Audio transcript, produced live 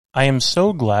I am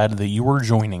so glad that you are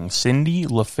joining Cindy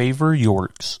LaFavor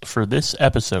Yorks for this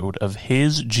episode of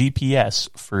His GPS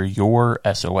for Your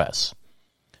SOS.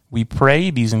 We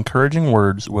pray these encouraging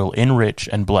words will enrich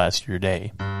and bless your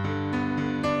day.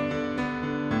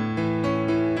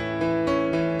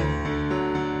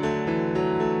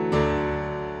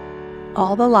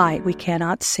 All the light we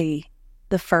cannot see,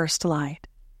 the first light.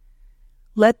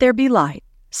 Let there be light,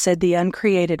 said the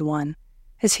uncreated one,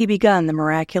 as he begun the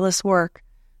miraculous work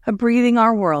of breathing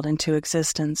our world into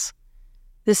existence.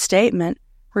 This statement,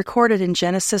 recorded in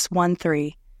Genesis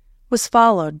 1:3, was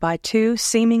followed by two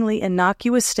seemingly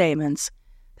innocuous statements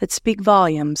that speak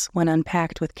volumes when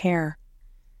unpacked with care.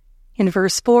 In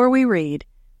verse 4 we read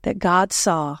that God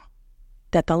saw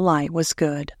that the light was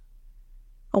good.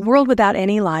 A world without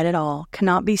any light at all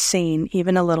cannot be seen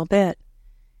even a little bit.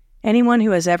 Anyone who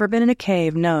has ever been in a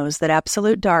cave knows that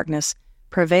absolute darkness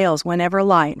prevails whenever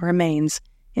light remains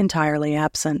entirely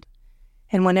absent.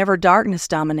 And whenever darkness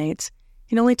dominates,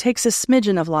 it only takes a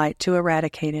smidgen of light to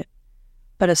eradicate it.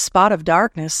 But a spot of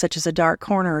darkness, such as a dark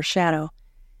corner or shadow,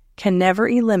 can never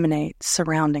eliminate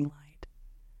surrounding light.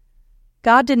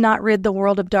 God did not rid the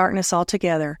world of darkness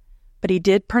altogether, but he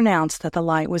did pronounce that the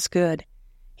light was good.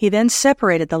 He then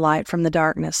separated the light from the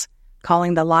darkness,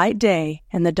 calling the light day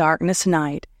and the darkness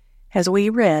night, as we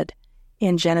read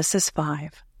in Genesis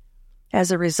 5.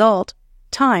 As a result,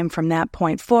 time from that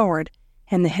point forward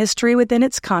and the history within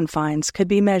its confines could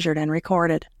be measured and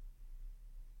recorded.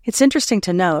 It's interesting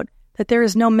to note that there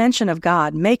is no mention of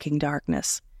God making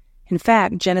darkness. In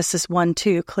fact, Genesis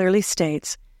 1:2 clearly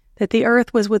states that the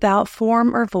earth was without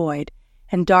form or void,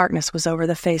 and darkness was over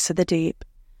the face of the deep.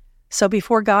 So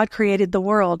before God created the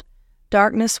world,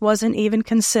 darkness wasn't even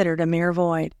considered a mere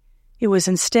void. It was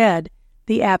instead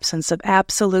the absence of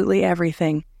absolutely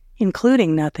everything,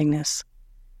 including nothingness.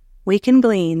 We can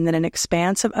glean that an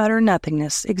expanse of utter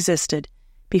nothingness existed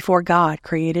before God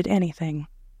created anything.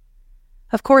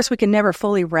 Of course, we can never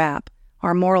fully wrap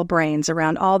our moral brains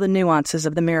around all the nuances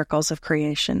of the miracles of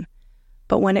creation.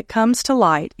 But when it comes to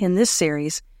light in this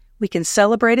series, we can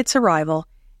celebrate its arrival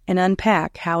and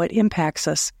unpack how it impacts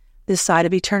us this side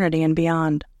of eternity and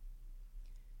beyond.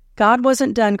 God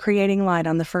wasn't done creating light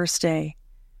on the first day.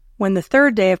 When the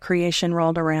third day of creation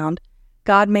rolled around,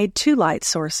 God made two light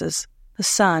sources, the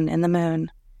sun and the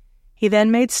moon. He then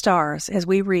made stars, as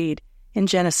we read in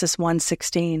Genesis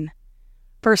 1:16.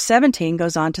 Verse 17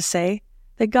 goes on to say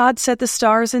that God set the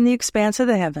stars in the expanse of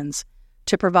the heavens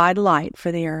to provide light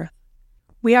for the earth.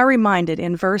 We are reminded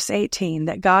in verse 18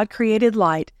 that God created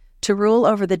light to rule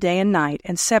over the day and night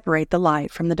and separate the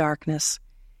light from the darkness.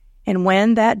 And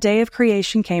when that day of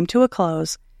creation came to a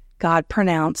close, God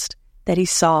pronounced that he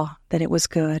saw that it was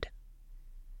good.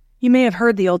 You may have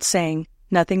heard the old saying,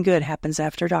 nothing good happens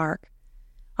after dark.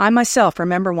 I myself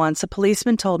remember once a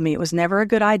policeman told me it was never a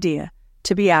good idea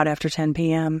to be out after 10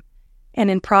 p.m.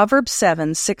 And in Proverbs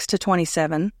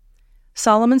 7:6-27,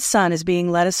 Solomon's son is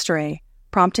being led astray,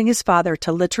 prompting his father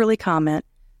to literally comment,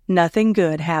 nothing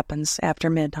good happens after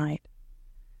midnight.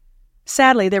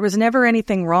 Sadly, there was never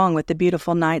anything wrong with the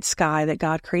beautiful night sky that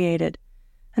God created.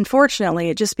 Unfortunately,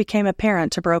 it just became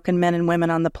apparent to broken men and women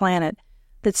on the planet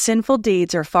that sinful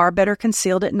deeds are far better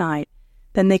concealed at night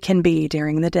than they can be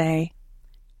during the day.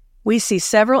 We see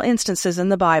several instances in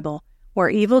the Bible where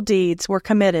evil deeds were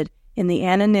committed in the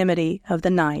anonymity of the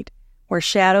night, where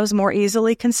shadows more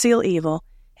easily conceal evil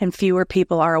and fewer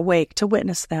people are awake to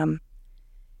witness them.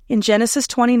 In Genesis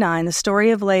 29, the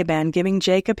story of Laban giving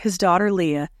Jacob his daughter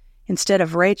Leah instead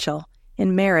of Rachel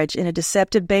in marriage in a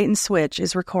deceptive bait-and-switch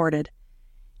is recorded.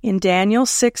 In Daniel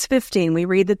 6:15, we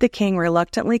read that the king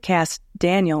reluctantly cast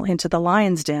Daniel into the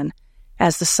lion's den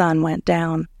as the sun went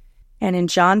down. And in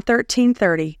John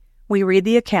 13:30, we read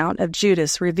the account of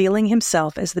Judas revealing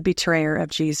himself as the betrayer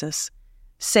of Jesus.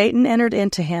 Satan entered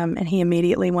into him, and he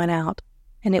immediately went out,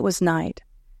 and it was night.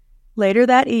 Later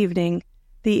that evening,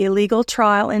 the illegal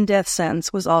trial and death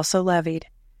sentence was also levied.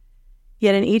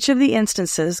 Yet in each of the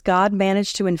instances, God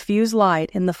managed to infuse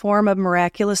light in the form of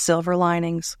miraculous silver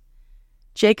linings.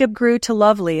 Jacob grew to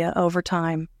love Leah over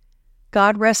time.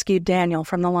 God rescued Daniel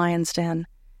from the lion's den,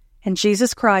 and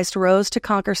Jesus Christ rose to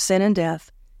conquer sin and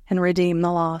death and redeem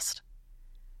the lost.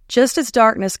 Just as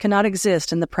darkness cannot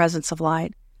exist in the presence of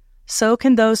light, so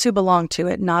can those who belong to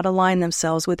it not align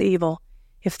themselves with evil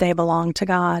if they belong to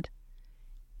God.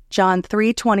 John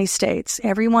 3:20 states,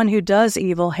 "Everyone who does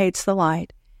evil hates the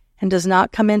light and does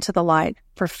not come into the light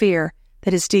for fear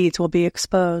that his deeds will be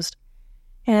exposed."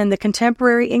 And in the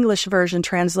contemporary English version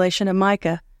translation of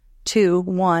Micah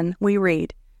 2:1, we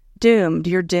read, "Doomed,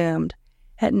 you're doomed.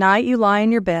 At night you lie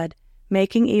in your bed,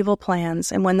 making evil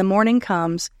plans, and when the morning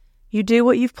comes, You do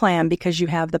what you've planned because you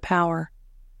have the power.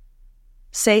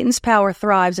 Satan's power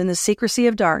thrives in the secrecy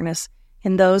of darkness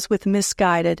in those with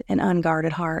misguided and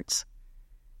unguarded hearts.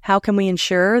 How can we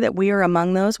ensure that we are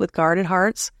among those with guarded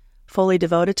hearts, fully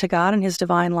devoted to God and His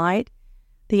divine light?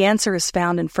 The answer is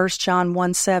found in 1 John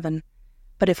 1:7.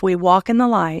 But if we walk in the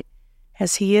light,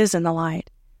 as He is in the light,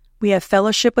 we have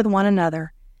fellowship with one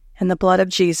another, and the blood of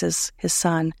Jesus, His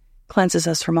Son, cleanses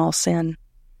us from all sin.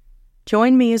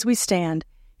 Join me as we stand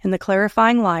in the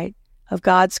clarifying light of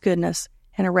God's goodness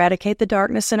and eradicate the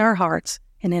darkness in our hearts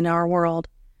and in our world.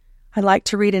 I'd like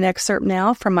to read an excerpt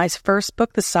now from my first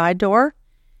book, The Side Door,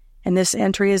 and this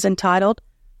entry is entitled,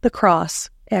 The Cross,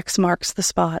 X Marks the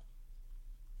Spot.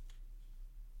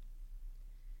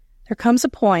 There comes a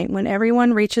point when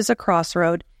everyone reaches a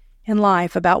crossroad in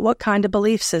life about what kind of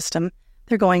belief system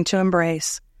they're going to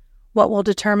embrace, what will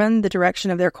determine the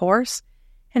direction of their course,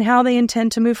 and how they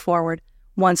intend to move forward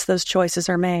once those choices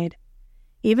are made.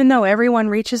 Even though everyone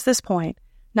reaches this point,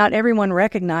 not everyone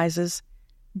recognizes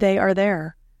they are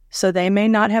there, so they may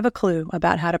not have a clue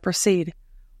about how to proceed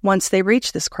once they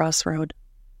reach this crossroad.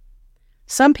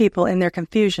 Some people, in their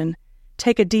confusion,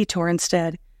 take a detour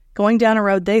instead, going down a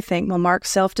road they think will mark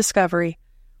self-discovery,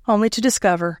 only to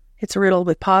discover it's riddled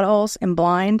with potholes and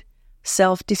blind,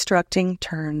 self-destructing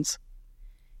turns.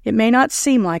 It may not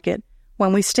seem like it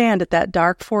when we stand at that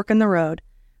dark fork in the road,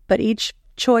 but each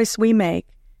choice we make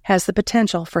has the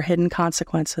potential for hidden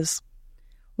consequences.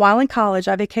 While in college,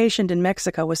 I vacationed in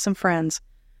Mexico with some friends.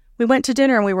 We went to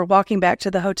dinner and we were walking back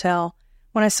to the hotel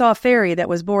when I saw a ferry that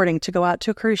was boarding to go out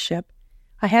to a cruise ship.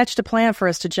 I hatched a plan for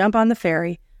us to jump on the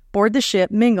ferry, board the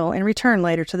ship, mingle, and return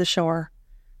later to the shore.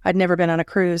 I'd never been on a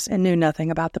cruise and knew nothing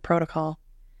about the protocol.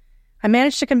 I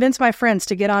managed to convince my friends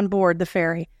to get on board the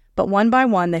ferry, but one by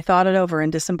one they thought it over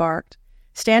and disembarked.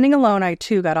 Standing alone, I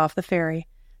too got off the ferry.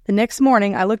 The next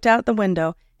morning, I looked out the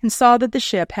window and saw that the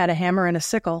ship had a hammer and a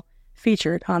sickle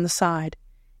featured on the side.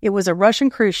 It was a Russian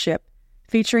cruise ship,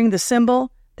 featuring the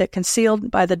symbol that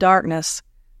concealed by the darkness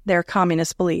their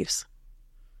communist beliefs.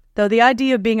 Though the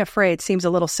idea of being afraid seems a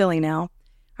little silly now,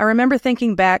 I remember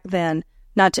thinking back then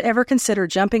not to ever consider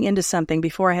jumping into something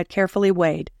before I had carefully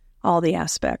weighed all the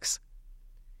aspects.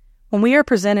 When we are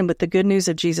presented with the good news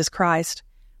of Jesus Christ,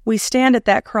 we stand at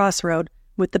that crossroad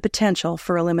with the potential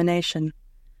for elimination.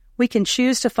 We can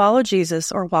choose to follow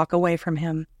Jesus or walk away from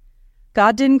Him.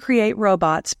 God didn't create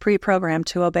robots pre-programmed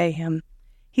to obey Him.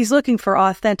 He's looking for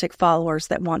authentic followers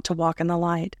that want to walk in the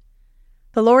light.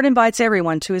 The Lord invites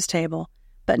everyone to His table,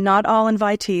 but not all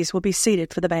invitees will be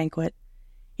seated for the banquet.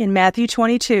 In Matthew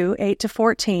 22,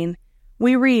 8-14,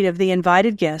 we read of the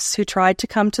invited guests who tried to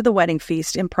come to the wedding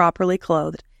feast improperly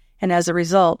clothed, and as a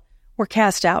result, were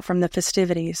cast out from the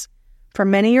festivities. For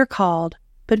many are called,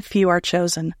 but few are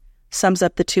chosen, sums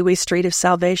up the two-way street of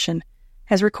salvation,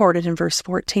 as recorded in verse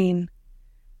 14.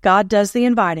 God does the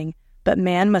inviting, but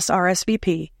man must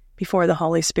RSVP before the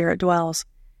Holy Spirit dwells.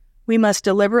 We must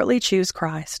deliberately choose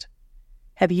Christ.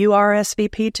 Have you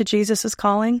RSVP'd to Jesus'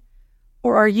 calling?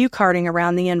 Or are you carting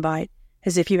around the invite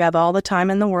as if you have all the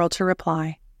time in the world to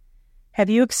reply? Have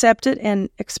you accepted and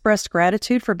expressed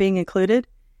gratitude for being included?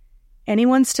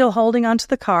 Anyone still holding onto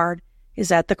the card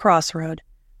is at the crossroad.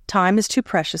 Time is too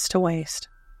precious to waste.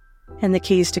 And the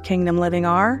keys to kingdom living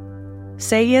are: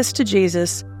 say yes to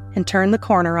Jesus and turn the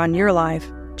corner on your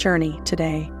life journey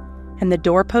today. And the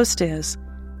doorpost is,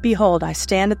 behold, I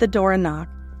stand at the door and knock.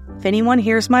 If anyone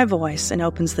hears my voice and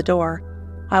opens the door,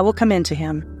 I will come into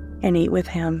him and eat with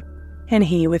him, and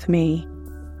he with me.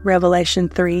 Revelation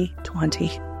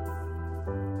 3:20.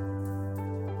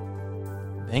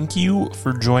 Thank you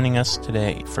for joining us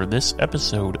today for this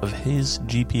episode of His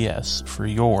GPS for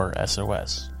your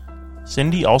SOS.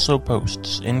 Cindy also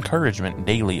posts encouragement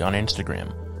daily on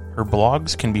Instagram. Her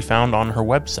blogs can be found on her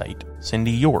website,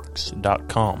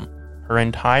 cindyyorks.com. Her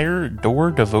entire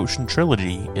Door Devotion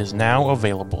trilogy is now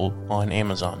available on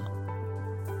Amazon.